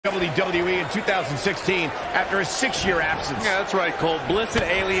WWE in 2016 after a 6-year absence. Yeah, that's right, Cole. Bliss had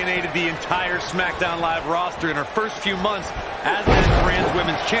alienated the entire SmackDown Live roster in her first few months as that brand's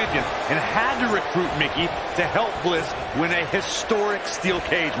women's champion and had to recruit Mickie to help Bliss win a historic steel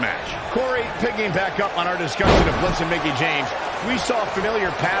cage match. Corey, picking back up on our discussion of Bliss and Mickie James, we saw a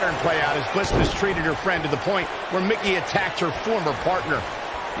familiar pattern play out as Bliss mistreated her friend to the point where Mickie attacked her former partner.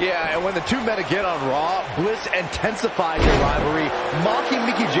 Yeah, and when the two men again on Raw, Bliss intensified their rivalry, mocking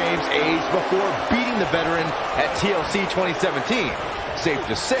Mickie James' age before beating the veteran at TLC 2017. Safe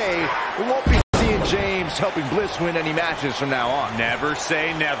to say, we won't be seeing James helping Bliss win any matches from now on. Never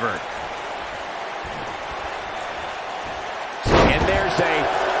say never. And there's a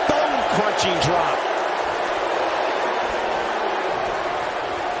bone-crunching drop.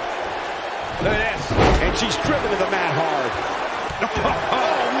 Look at this. And she's driven to the mat hard. Oh,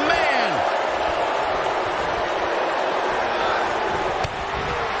 man!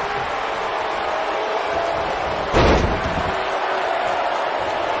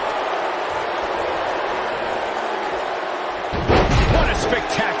 What a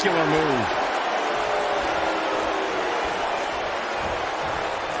spectacular move.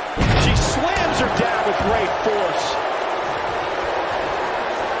 She slams her down with great force.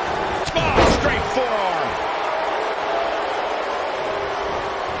 Oh, straight forearm.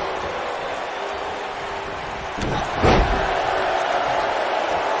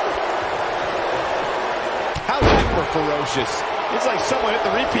 Ferocious. It's like someone hit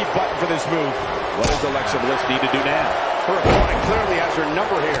the repeat button for this move. What does Alexa Bliss need to do now? Her opponent clearly has her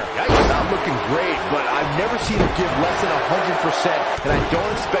number here. Yikes, not looking great, but I've never seen her give less than 100%, and I don't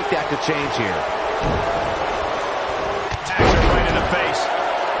expect that to change here. Tags her right in the face.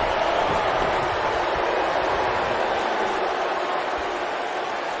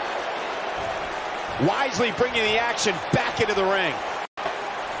 Wisely bringing the action back into the ring.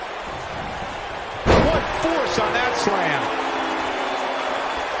 Force on that slam.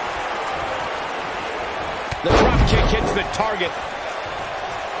 The drop kick hits the target.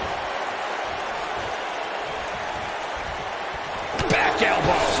 Back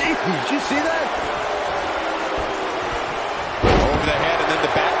elbow. Gee, did you see that? Over the head and then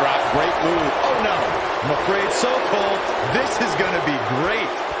the back drop. Great move. Oh no. I'm afraid so, Cole. This is going to be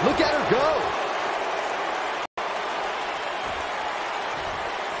great. Look at her go.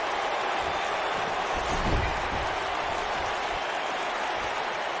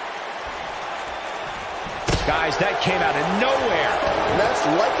 Guys, that came out of nowhere. And that's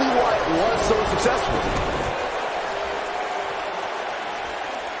likely why it was so successful.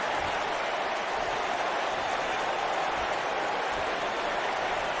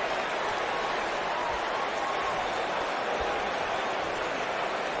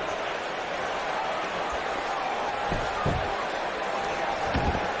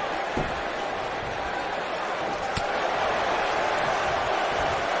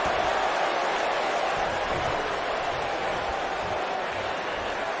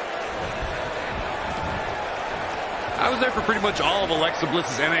 I was there for pretty much all of Alexa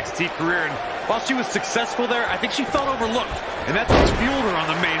Bliss's NXT career, and while she was successful there, I think she felt overlooked, and that's what's fueled her on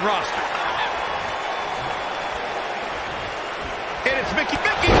the main roster. And it's Mickie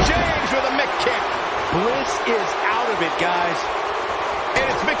James with a Mick kick. Bliss is out of it, guys. And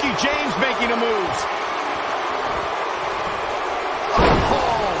it's Mickie James making the moves.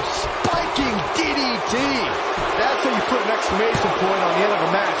 Oh, spiking DDT. That's how you put an exclamation point on the end of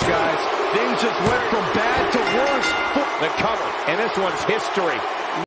a match, guys. Things just went from bad to worse. The cover, and this one's history.